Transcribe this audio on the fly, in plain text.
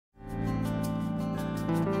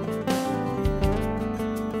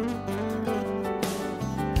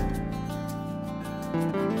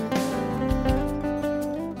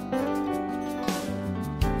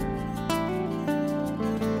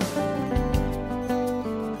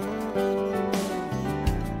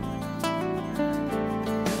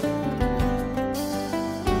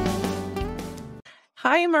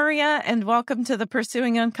Hi, Maria, and welcome to the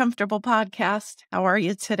Pursuing Uncomfortable podcast. How are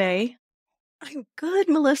you today? I'm good,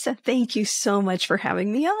 Melissa. Thank you so much for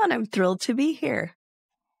having me on. I'm thrilled to be here.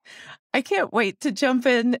 I can't wait to jump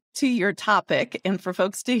in to your topic and for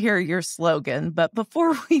folks to hear your slogan. But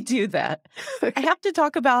before we do that, I have to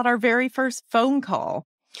talk about our very first phone call.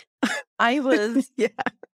 I was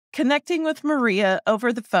connecting with Maria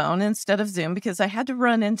over the phone instead of Zoom because I had to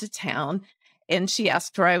run into town. And she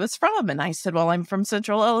asked where I was from. And I said, well, I'm from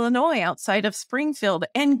Central Illinois outside of Springfield.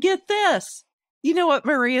 And get this. You know what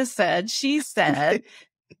Maria said? She said,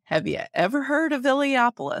 have you ever heard of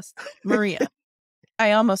Illiopolis? Maria,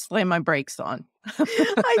 I almost slammed my brakes on.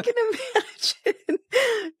 I can imagine.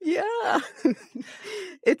 Yeah.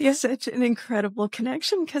 It's such an incredible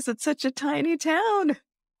connection because it's such a tiny town.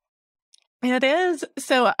 It is.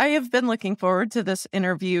 So I have been looking forward to this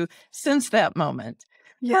interview since that moment.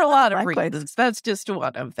 Yeah, for a lot of likewise. reasons. That's just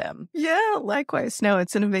one of them. Yeah, likewise. No,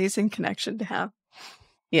 it's an amazing connection to have.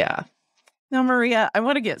 Yeah. Now, Maria, I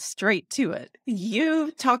want to get straight to it.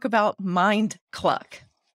 You talk about mind cluck,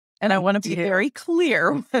 and I want to be very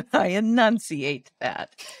clear when I enunciate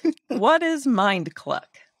that. What is mind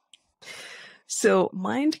cluck? So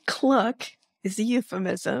mind cluck is a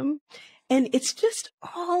euphemism, and it's just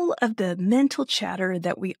all of the mental chatter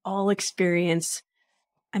that we all experience.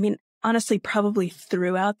 I mean, honestly, probably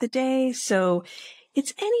throughout the day. So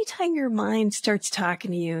it's anytime your mind starts talking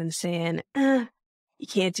to you and saying, you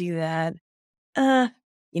can't do that.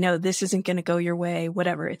 This isn't going to go your way,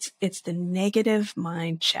 whatever. It's the negative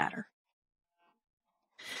mind chatter.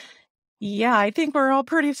 Yeah, I think we're all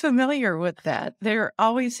pretty familiar with that. There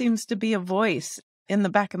always seems to be a voice in the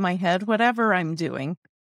back of my head, whatever I'm doing.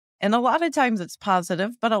 And a lot of times it's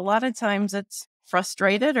positive, but a lot of times it's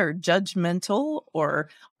frustrated or judgmental or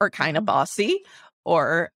kind of bossy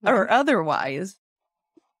or otherwise.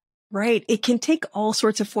 Right. It can take all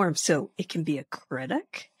sorts of forms. So it can be a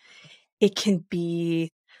critic. It can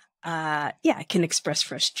be, it can express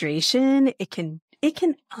frustration. It can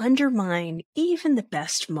undermine even the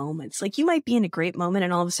best moments. Like you might be in a great moment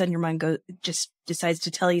and all of a sudden your mind just decides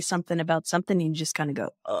to tell you something about something and you just kind of go,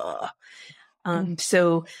 ugh.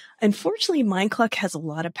 So unfortunately, mind cluck has a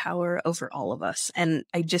lot of power over all of us. And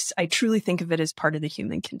I truly think of it as part of the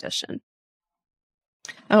human condition.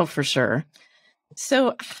 Oh, for sure.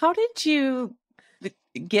 So how did you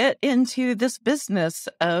get into this business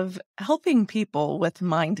of helping people with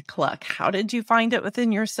mind cluck? How did you find it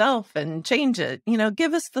within yourself and change it?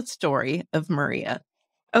 Give us the story of Maria.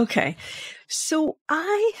 Okay. So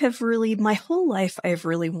my whole life, I've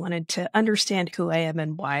really wanted to understand who I am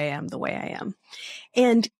and why I am the way I am.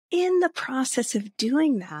 And in the process of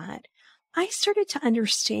doing that, I started to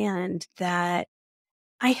understand that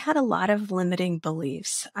I had a lot of limiting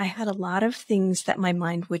beliefs. I had a lot of things that my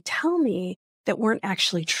mind would tell me that weren't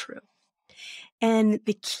actually true. And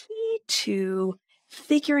the key to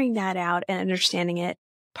figuring that out and understanding it,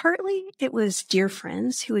 partly it was dear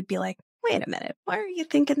friends who would be like, wait a minute, why are you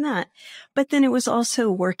thinking that? But then it was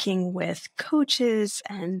also working with coaches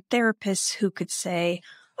and therapists who could say,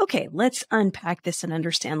 okay, let's unpack this and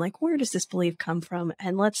understand, like, where does this belief come from?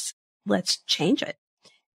 And let's change it.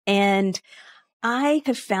 And I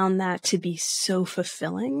have found that to be so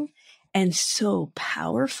fulfilling and so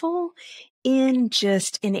powerful in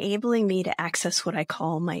just enabling me to access what I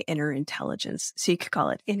call my inner intelligence. So you could call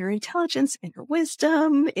it inner intelligence, inner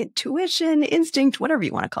wisdom, intuition, instinct, whatever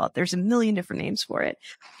you want to call it. There's a million different names for it.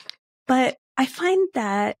 But I find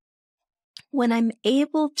that when I'm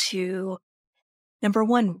able to, number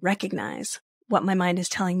one, recognize what my mind is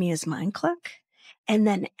telling me is mind cluck, and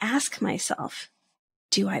then ask myself,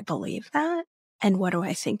 do I believe that? And what do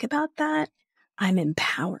I think about that? I'm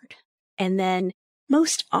empowered. And then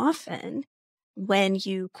most often, when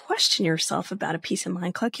you question yourself about a piece of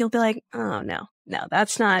mind cluck, you'll be like, oh, no,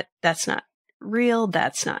 that's not real.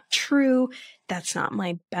 That's not true. That's not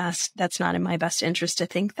in my best interest to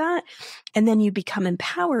think that. And then you become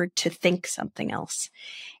empowered to think something else.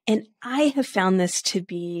 And I have found this to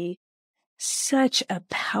be such a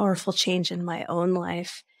powerful change in my own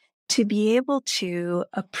life, to be able to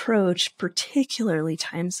approach particularly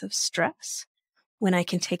times of stress when I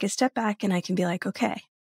can take a step back and I can be like, okay,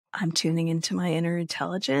 I'm tuning into my inner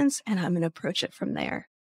intelligence and I'm going to approach it from there.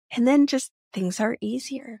 And then just things are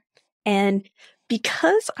easier. And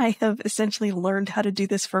because I have essentially learned how to do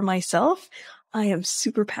this for myself, I am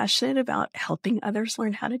super passionate about helping others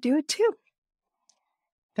learn how to do it too.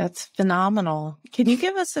 That's phenomenal. Can you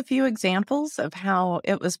give us a few examples of how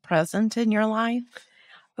it was present in your life?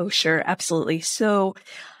 Oh, sure. Absolutely.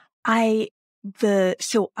 I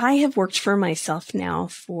I have worked for myself now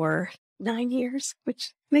for 9 years,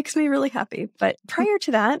 which makes me really happy. But prior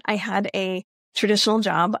to that, I had a traditional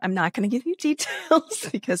job. I'm not going to give you details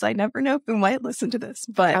because I never know who might listen to this.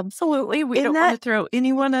 But Absolutely. We in don't want to that, throw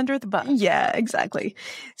anyone under the bus. yeah, exactly.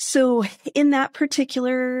 So in that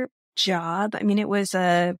particular job, I mean, it was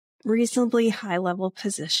a reasonably high level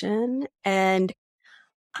position, and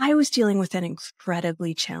I was dealing with an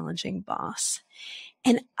incredibly challenging boss.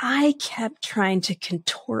 And I kept trying to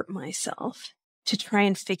contort myself to try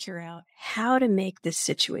and figure out how to make this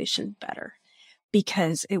situation better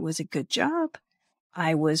because it was a good job.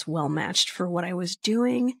 I was well matched for what I was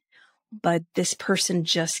doing, but this person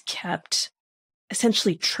just kept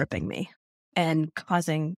essentially tripping me and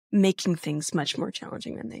making things much more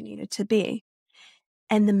challenging than they needed to be.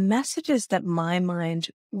 And the messages that my mind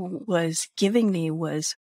was giving me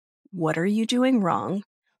was, what are you doing wrong?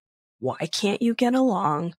 Why can't you get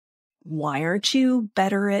along? Why aren't you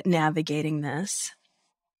better at navigating this?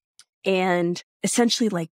 And essentially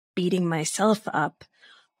like beating myself up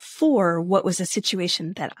for what was a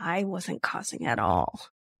situation that I wasn't causing at all.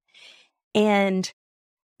 And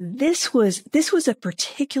this was a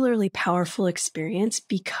particularly powerful experience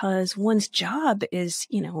because one's job is,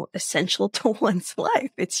 essential to one's life.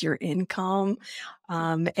 It's your income.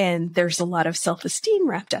 And there's a lot of self-esteem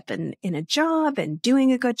wrapped up in a job and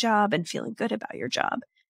doing a good job and feeling good about your job.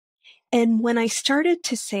 And when I started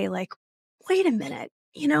to say like, wait a minute,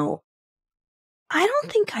 I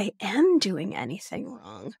don't think I am doing anything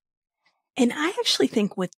wrong. And I actually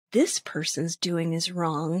think what this person's doing is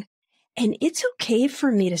wrong. And it's okay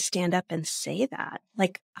for me to stand up and say that.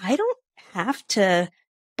 Like, I don't have to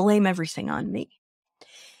blame everything on me.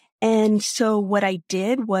 And so what I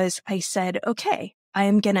did was I said, okay, I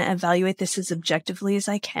am going to evaluate this as objectively as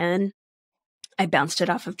I can. I bounced it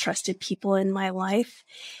off of trusted people in my life.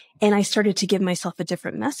 And I started to give myself a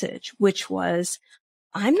different message, which was,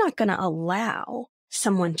 I'm not going to allow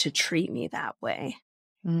someone to treat me that way.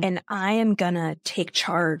 And I am going to take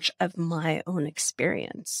charge of my own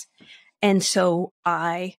experience. And so what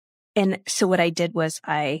I did was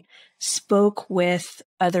I spoke with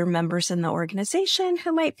other members in the organization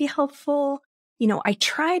who might be helpful. I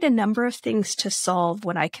tried a number of things to solve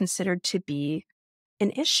what I considered to be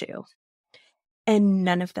an issue, and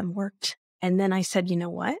none of them worked. And then I said, you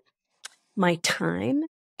know what? My time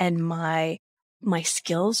and my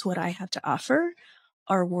skills, what I have to offer,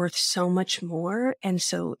 are worth so much more. And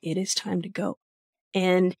so it is time to go.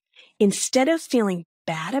 And instead of feeling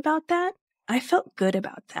bad about that, I felt good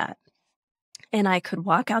about that. And I could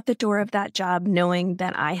walk out the door of that job knowing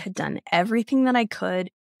that I had done everything that I could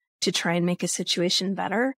to try and make a situation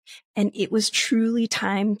better. And it was truly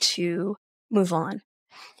time to move on.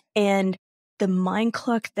 And the mind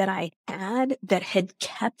cluck that I had that had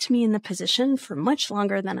kept me in the position for much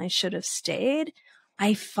longer than I should have stayed,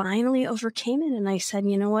 I finally overcame it. And I said,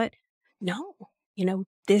 you know what? No,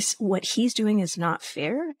 what he's doing is not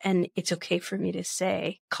fair. And it's okay for me to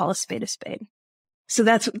say, call a spade a spade. So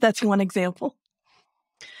that's one example.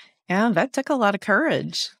 Yeah, that took a lot of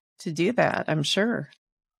courage to do that, I'm sure.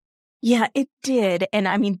 Yeah, it did. And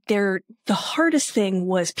I mean, the hardest thing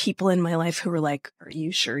was people in my life who were like, are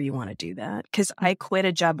you sure you want to do that? Because I quit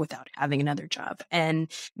a job without having another job.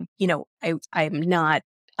 And,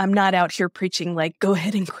 I'm not out here preaching like, go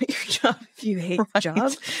ahead and quit your job if you hate your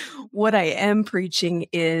job. What I am preaching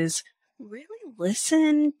is really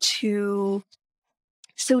listen to.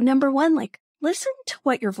 So number one, like listen to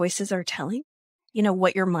what your voices are telling,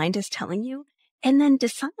 what your mind is telling you, and then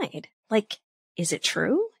decide like, is it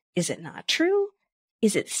true? Is it not true?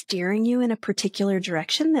 Is it steering you in a particular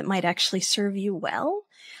direction that might actually serve you well?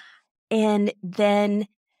 And then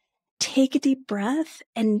take a deep breath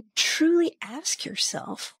and truly ask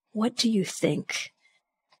yourself, what do you think?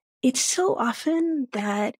 It's so often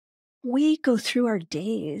that we go through our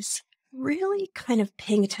days really kind of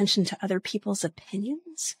paying attention to other people's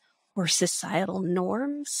opinions or societal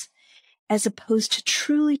norms, as opposed to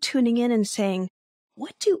truly tuning in and saying,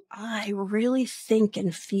 what do I really think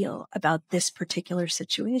and feel about this particular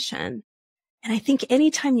situation? And I think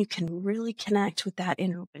anytime you can really connect with that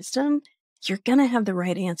inner wisdom, you're going to have the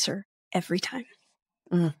right answer every time.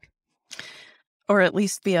 Mm. Or at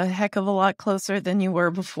least be a heck of a lot closer than you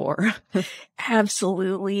were before.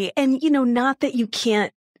 Absolutely. And, not that you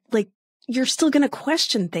can't, like, you're still going to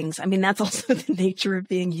question things. I mean, that's also the nature of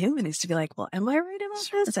being human, is to be like, well, am I right about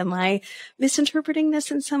this? Am I misinterpreting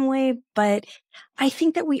this in some way? But I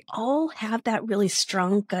think that we all have that really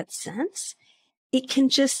strong gut sense. It can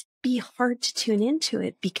just be hard to tune into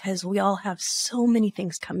it because we all have so many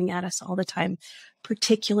things coming at us all the time,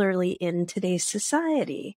 particularly in today's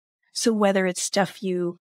society. So whether it's stuff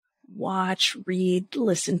you watch, read,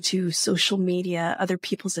 listen to, social media, other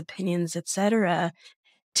people's opinions, etc.,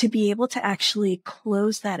 to be able to actually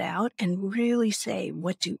close that out and really say,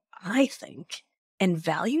 what do I think? And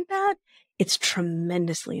value that, it's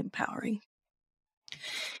tremendously empowering.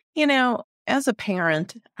 As a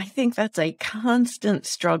parent, I think that's a constant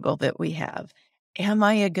struggle that we have. Am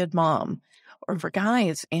I a good mom? Or for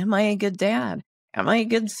guys, am I a good dad? Am I a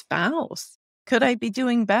good spouse? Could I be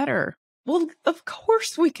doing better? Well, of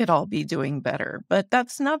course we could all be doing better, but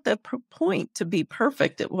that's not the point, to be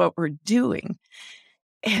perfect at what we're doing.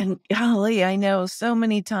 And golly, I know so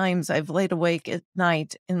many times I've laid awake at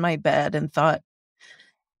night in my bed and thought,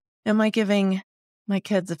 am I giving my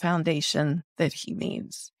kid the foundation that he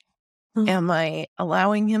needs? Am I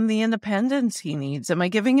allowing him the independence he needs? Am I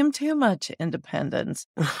giving him too much independence?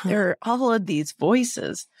 There are all of these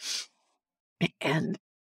voices. And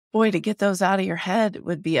boy, to get those out of your head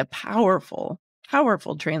would be a powerful,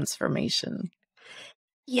 powerful transformation.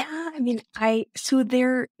 Yeah, I mean, so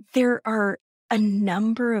there are a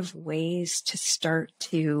number of ways to start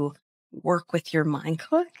to work with your mind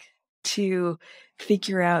cluck to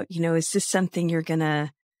figure out, is this something you're going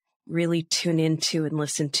to really tune into and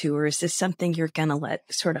listen to, or is this something you're going to let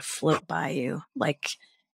sort of float by you? Like,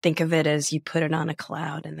 think of it as you put it on a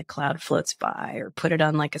cloud and the cloud floats by, or put it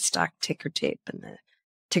on like a stock ticker tape and the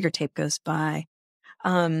ticker tape goes by.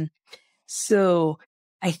 So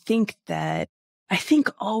I think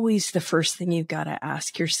always the first thing you've got to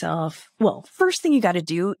ask yourself, first thing you got to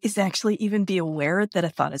do is actually even be aware that a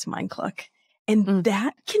thought is mind cluck. And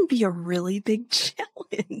that can be a really big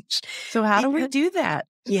challenge. So how do we do that?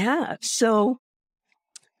 Yeah. So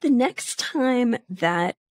the next time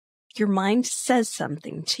that your mind says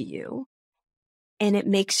something to you and it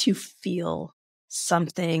makes you feel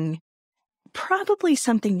something, probably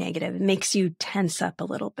something negative, it makes you tense up a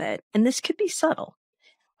little bit. And this could be subtle.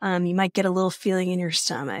 You might get a little feeling in your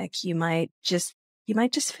stomach. You might just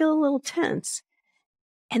feel a little tense.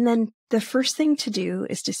 And then the first thing to do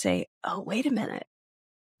is to say, oh, wait a minute.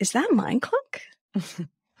 Is that mind cluck?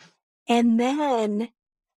 And then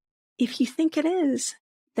if you think it is,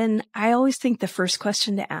 then I always think the first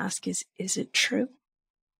question to ask is it true?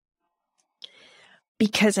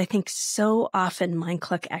 Because I think so often mind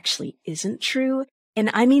cluck actually isn't true. And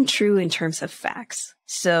I mean true in terms of facts.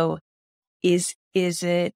 So is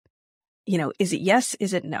it, is it yes?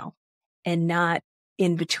 Is it no? And not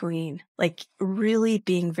in between, like really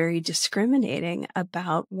being very discriminating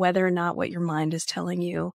about whether or not what your mind is telling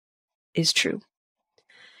you is true.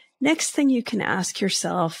 Next thing you can ask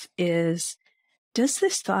yourself is, does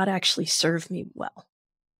this thought actually serve me well?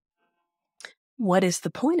 What is the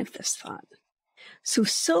point of this thought?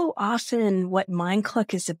 So often what mind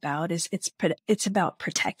cluck is about is it's about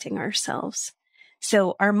protecting ourselves.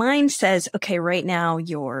 So our mind says, okay, right now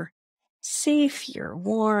you're safe, you're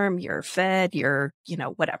warm, you're fed, you're,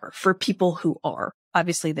 whatever. For people who are,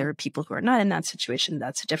 obviously there are people who are not in that situation.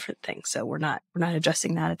 That's a different thing. So we're not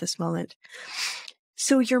addressing that at this moment.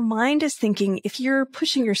 So your mind is thinking, if you're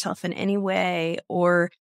pushing yourself in any way,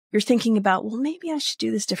 or you're thinking about, well, maybe I should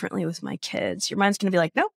do this differently with my kids, your mind's going to be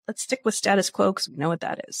like, nope, let's stick with status quo because we know what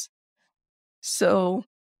that is. So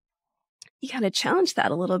you got to challenge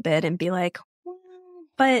that a little bit and be like,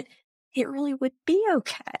 but it really would be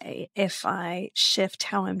okay if I shift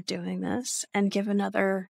how I'm doing this and give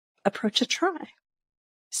another approach a try.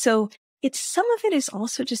 So some of it is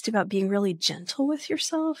also just about being really gentle with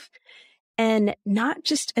yourself and not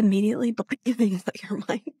just immediately believing what your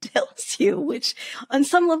mind tells you, which on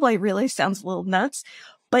some level I realize sounds a little nuts,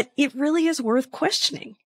 but it really is worth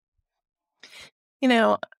questioning.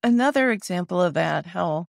 Another example of that,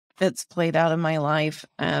 how it's played out in my life,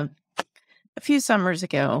 a few summers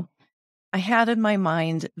ago, I had in my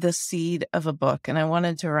mind the seed of a book, and I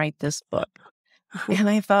wanted to write this book. And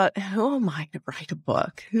I thought, who am I to write a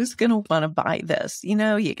book? Who's going to want to buy this? You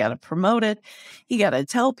got to promote it. You got to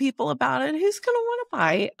tell people about it. Who's going to want to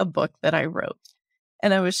buy a book that I wrote?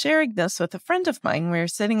 And I was sharing this with a friend of mine. We were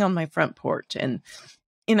sitting on my front porch, and,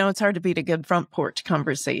 it's hard to beat a good front porch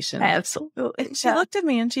conversation. Absolutely. And she looked at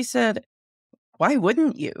me and she said, why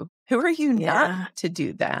wouldn't you? Who are you not to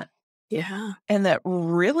do that? Yeah. And that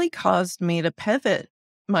really caused me to pivot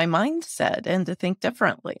my mindset and to think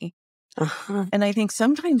differently. Uh-huh. And I think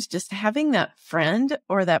sometimes just having that friend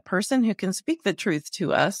or that person who can speak the truth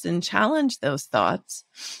to us and challenge those thoughts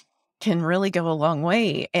can really go a long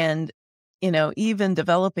way. And, even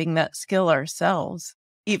developing that skill ourselves,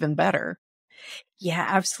 even better. Yeah,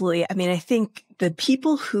 absolutely. I mean, I think the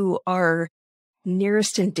people who are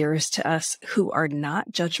nearest and dearest to us who are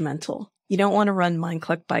not judgmental. You don't want to run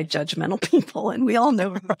Mindcluck by judgmental people. And we all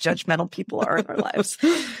know who judgmental people are in our lives.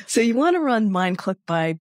 So you want to run Mindcluck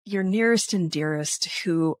by your nearest and dearest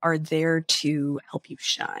who are there to help you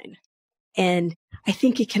shine. And I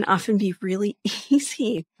think it can often be really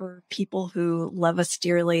easy for people who love us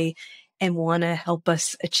dearly and want to help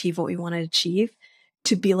us achieve what we want to achieve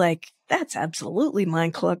to be like, that's absolutely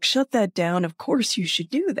Mindcluck. Shut that down. Of course you should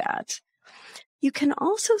do that. You can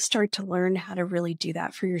also start to learn how to really do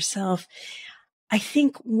that for yourself. I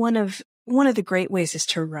think one of the great ways is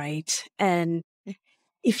to write. And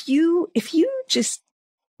if you just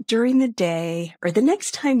during the day or the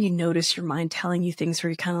next time you notice your mind telling you things where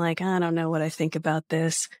you're kind of like, I don't know what I think about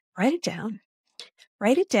this, write it down.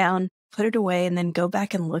 Write it down, put it away, and then go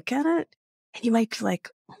back and look at it. And you might be like,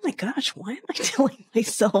 oh my gosh, why am I telling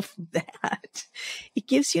myself that? It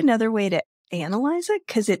gives you another way to analyze it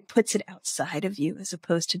because it puts it outside of you as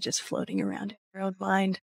opposed to just floating around in your own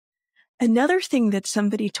mind. Another thing that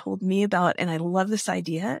somebody told me about, and I love this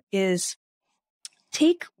idea, is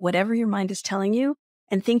take whatever your mind is telling you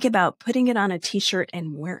and think about putting it on a t-shirt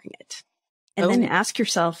and wearing it. And then ask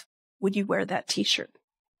yourself, would you wear that t-shirt?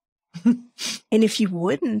 And if you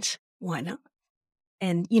wouldn't, why not?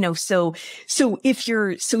 And, so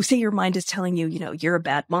say your mind is telling you, you're a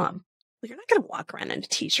bad mom. Well, you're not going to walk around in a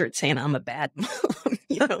t-shirt saying I'm a bad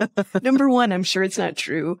mom. Number one, I'm sure it's not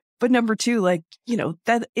true. But number two,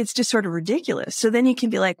 that it's just sort of ridiculous. So then you can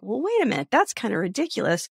be like, well, wait a minute, that's kind of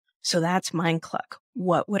ridiculous. So that's Mindcluck.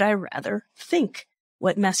 What would I rather think?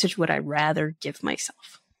 What message would I rather give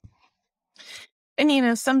myself?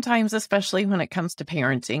 And, sometimes, especially when it comes to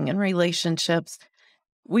parenting and relationships,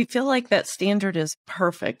 we feel like that standard is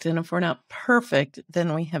perfect. And if we're not perfect,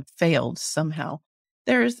 then we have failed somehow.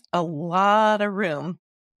 There's a lot of room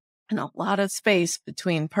and a lot of space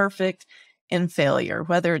between perfect and failure,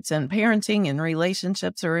 whether it's in parenting, in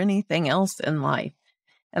relationships, or anything else in life.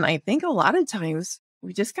 And I think a lot of times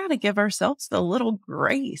we just got to give ourselves the little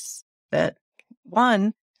grace that,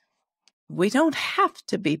 one, we don't have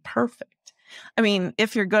to be perfect. I mean,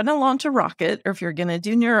 if you're going to launch a rocket or if you're going to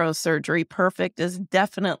do neurosurgery, perfect is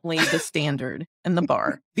definitely the standard and the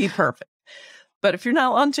bar. Be perfect. But if you're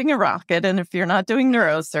not launching a rocket and if you're not doing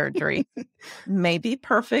neurosurgery, maybe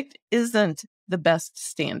perfect isn't the best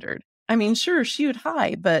standard. I mean, sure, shoot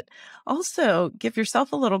high, but also give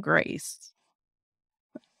yourself a little grace.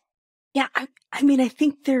 Yeah, I mean, I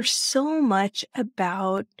think there's so much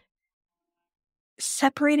about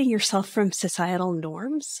separating yourself from societal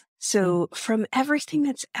norms. So from everything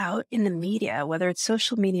that's out in the media, whether it's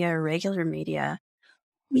social media or regular media,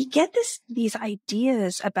 we get these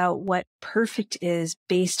ideas about what perfect is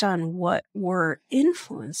based on what we're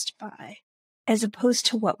influenced by, as opposed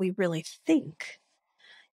to what we really think.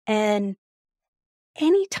 And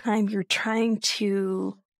anytime you're trying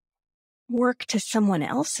to work to someone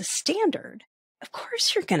else's standard, of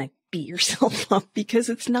course you're going to beat yourself up because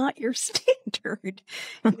it's not your standard.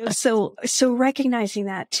 So recognizing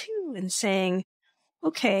that too and saying,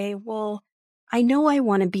 okay, well, I know I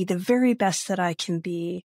want to be the very best that I can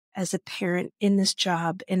be as a parent in this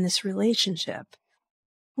job, in this relationship.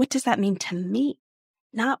 What does that mean to me?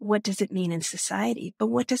 Not what does it mean in society, but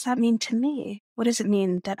what does that mean to me? What does it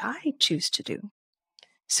mean that I choose to do?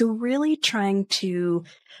 So really trying to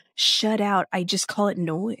shut out, I just call it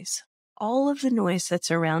noise, all of the noise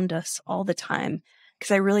that's around us all the time,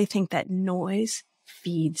 because I really think that noise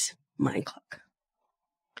feeds Mindcluck.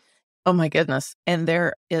 Oh my goodness. And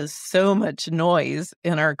there is so much noise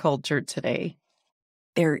in our culture today.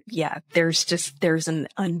 There's an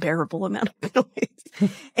unbearable amount of noise.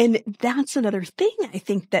 And that's another thing I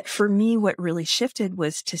think that for me, what really shifted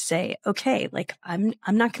was to say, okay, like I'm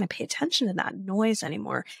not going to pay attention to that noise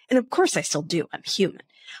anymore. And of course I still do. I'm human,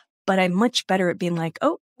 but I'm much better at being like,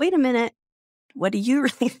 oh, wait a minute. What do you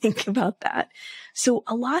really think about that? So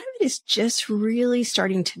a lot of it is just really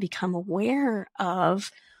starting to become aware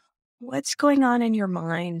of what's going on in your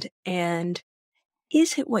mind and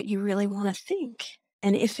is it what you really want to think?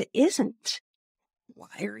 And if it isn't, why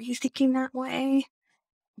are you thinking that way?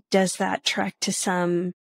 Does that track to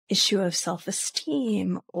some issue of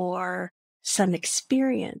self-esteem or some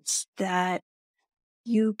experience that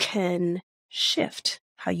you can shift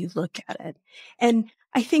how you look at it? And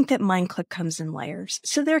I think that Mindcluck comes in layers.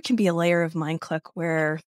 So there can be a layer of Mindcluck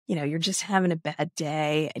where, you're just having a bad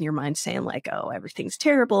day and your mind's saying like, oh, everything's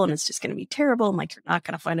terrible and it's just going to be terrible. And like, you're not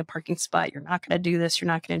going to find a parking spot. You're not going to do this. You're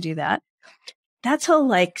not going to do that. That's all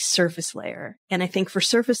like surface layer. And I think for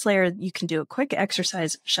surface layer, you can do a quick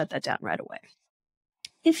exercise, shut that down right away.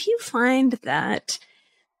 If you find that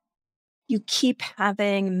you keep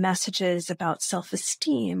having messages about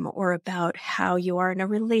self-esteem or about how you are in a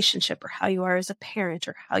relationship or how you are as a parent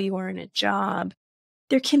or how you are in a job,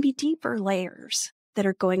 there can be deeper layers that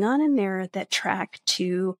are going on in there that track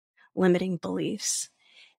to limiting beliefs.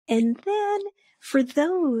 And then for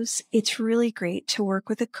those, it's really great to work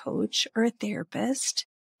with a coach or a therapist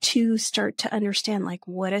to start to understand, like,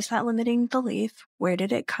 what is that limiting belief? Where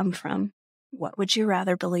did it come from? What would you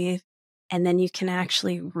rather believe? And then you can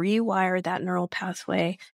actually rewire that neural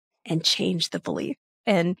pathway and change the belief.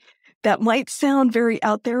 And that might sound very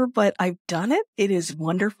out there, but I've done it. It is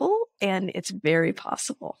wonderful and it's very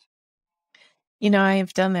possible. I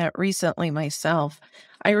have done that recently myself.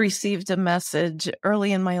 I received a message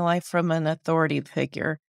early in my life from an authority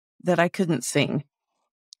figure that I couldn't sing.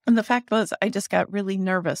 And the fact was, I just got really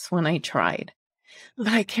nervous when I tried. But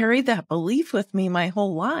I carried that belief with me my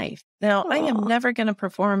whole life. Now, I am never going to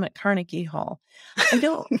perform at Carnegie Hall. I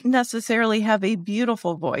don't necessarily have a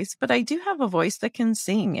beautiful voice, but I do have a voice that can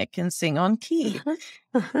sing. It can sing on key,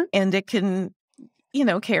 and it can,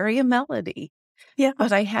 carry a melody. Yeah.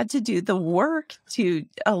 But I had to do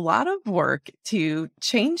a lot of work to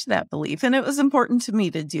change that belief. And it was important to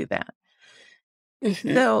me to do that.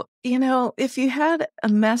 So, if you had a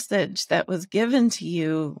message that was given to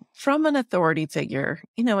you from an authority figure,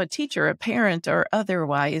 a teacher, a parent, or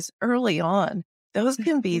otherwise early on, those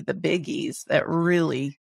can be the biggies that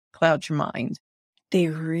really cloud your mind. They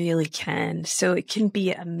really can. So it can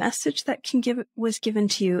be a message that was given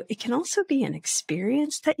to you. It can also be an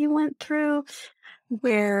experience that you went through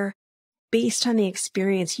where based on the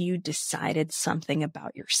experience, you decided something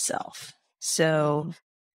about yourself. So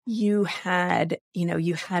you had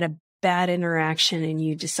a bad interaction and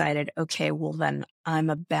you decided, okay, well then I'm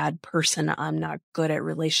a bad person. I'm not good at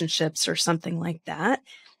relationships or something like that.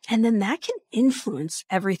 And then that can influence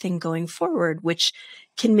everything going forward, which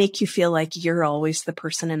can make you feel like you're always the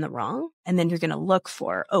person in the wrong. And then you're going to look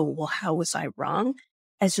for, oh, well, how was I wrong?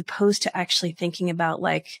 As opposed to actually thinking about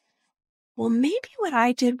like, well, maybe what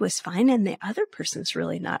I did was fine and the other person's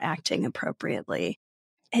really not acting appropriately.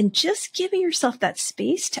 And just giving yourself that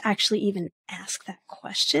space to actually even ask that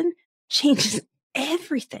question changes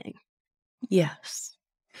everything. Yes.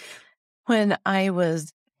 When I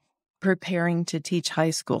was preparing to teach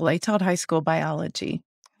high school, I taught high school biology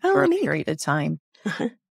for a period of time.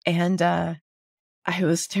 And I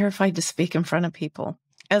was terrified to speak in front of people,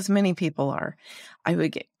 as many people are. I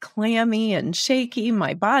would get clammy and shaky.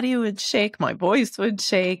 My body would shake. My voice would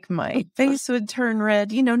shake. My face would turn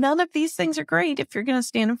red. None of these things are great if you're going to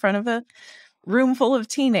stand in front of a room full of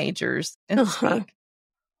teenagers and speak.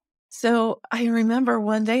 So I remember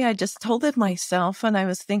one day I just told it myself and I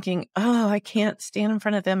was thinking, oh, I can't stand in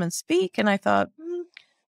front of them and speak. And I thought,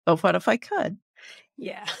 but what if I could?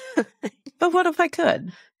 Yeah. But what if I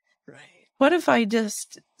could? Right. What if I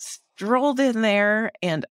just strolled in there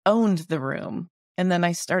and owned the room? And then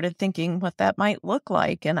I started thinking what that might look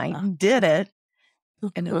like. And I did it.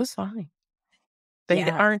 And it was fine. They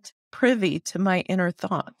aren't privy to my inner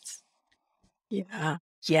thoughts. Yeah.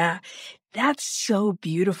 Yeah. That's so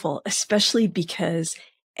beautiful, especially because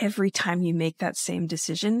every time you make that same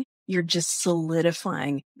decision, you're just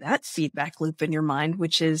solidifying that feedback loop in your mind,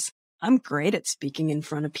 which is, I'm great at speaking in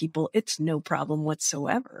front of people. It's no problem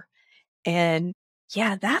whatsoever. And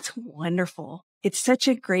yeah, that's wonderful. It's such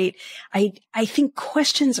a great, I think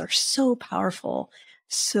questions are so powerful.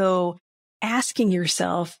 So asking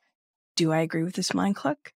yourself, do I agree with this mind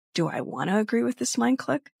cluck? Do I want to agree with this mind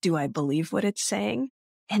cluck? Do I believe what it's saying?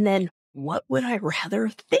 And then what would I rather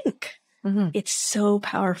think? It's so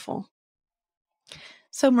powerful.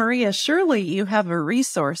 So, Maria, surely you have a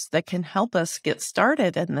resource that can help us get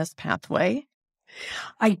started in this pathway.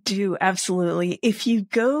 I do, absolutely. If you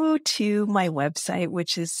go to my website,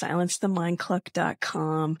 which is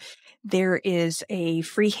silencethemindcluck.com, there is a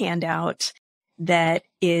free handout that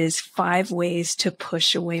is 5 ways to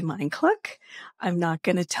push away mind cluck. I'm not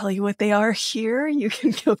going to tell you what they are here. You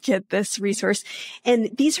can go get this resource. And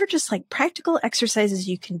these are just like practical exercises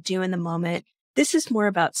you can do in the moment. This is more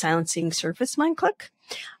about silencing surface mind cluck.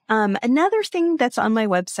 Another thing that's on my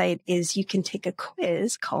website is you can take a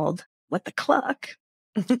quiz called What the Cluck?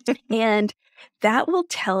 And that will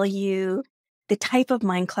tell you the type of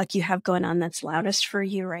mind cluck you have going on that's loudest for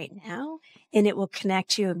you right now. And it will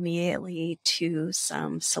connect you immediately to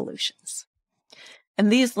some solutions.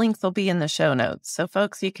 And these links will be in the show notes. So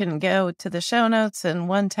folks, you can go to the show notes and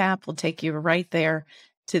one tap will take you right there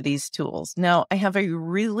to these tools. Now, I have a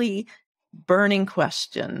really burning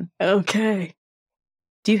question. Okay.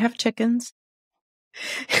 Do you have chickens?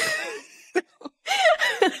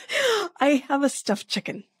 I have a stuffed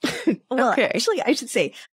chicken. Well, Okay. actually, I should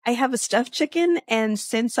say I have a stuffed chicken. And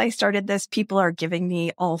since I started this, people are giving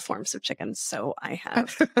me all forms of chickens. So I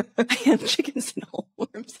have chickens in all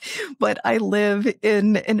forms, but I live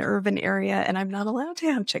in an urban area and I'm not allowed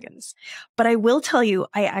to have chickens. But I will tell you,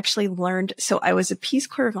 I actually learned, so I was a Peace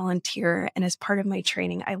Corps volunteer. And as part of my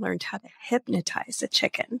training, I learned how to hypnotize a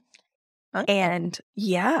chicken. And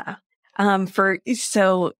yeah,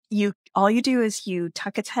 so all you do is you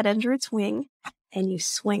tuck its head under its wing and you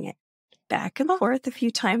swing it back and forth a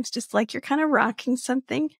few times, just like you're kind of rocking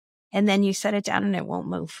something. And then you set it down and it won't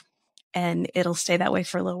move. And it'll stay that way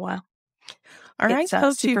for a little while. All right,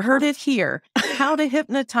 folks, you heard it here. How to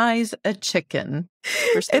hypnotize a chicken.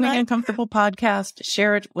 For Swimming Uncomfortable podcast,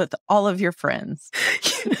 share it with all of your friends.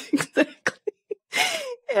 Yeah, exactly.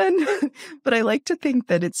 But I like to think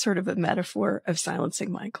that it's sort of a metaphor of silencing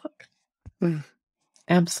Mindcluck.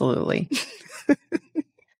 Absolutely.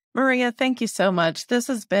 Maria, thank you so much. This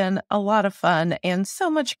has been a lot of fun and so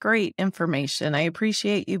much great information. I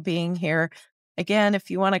appreciate you being here. Again, if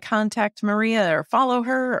you want to contact Maria or follow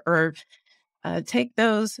her or take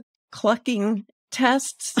those clucking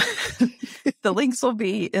tests, the links will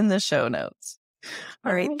be in the show notes.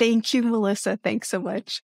 All right. Thank you, Melissa. Thanks so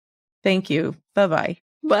much. Thank you. Bye-bye.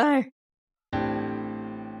 Bye.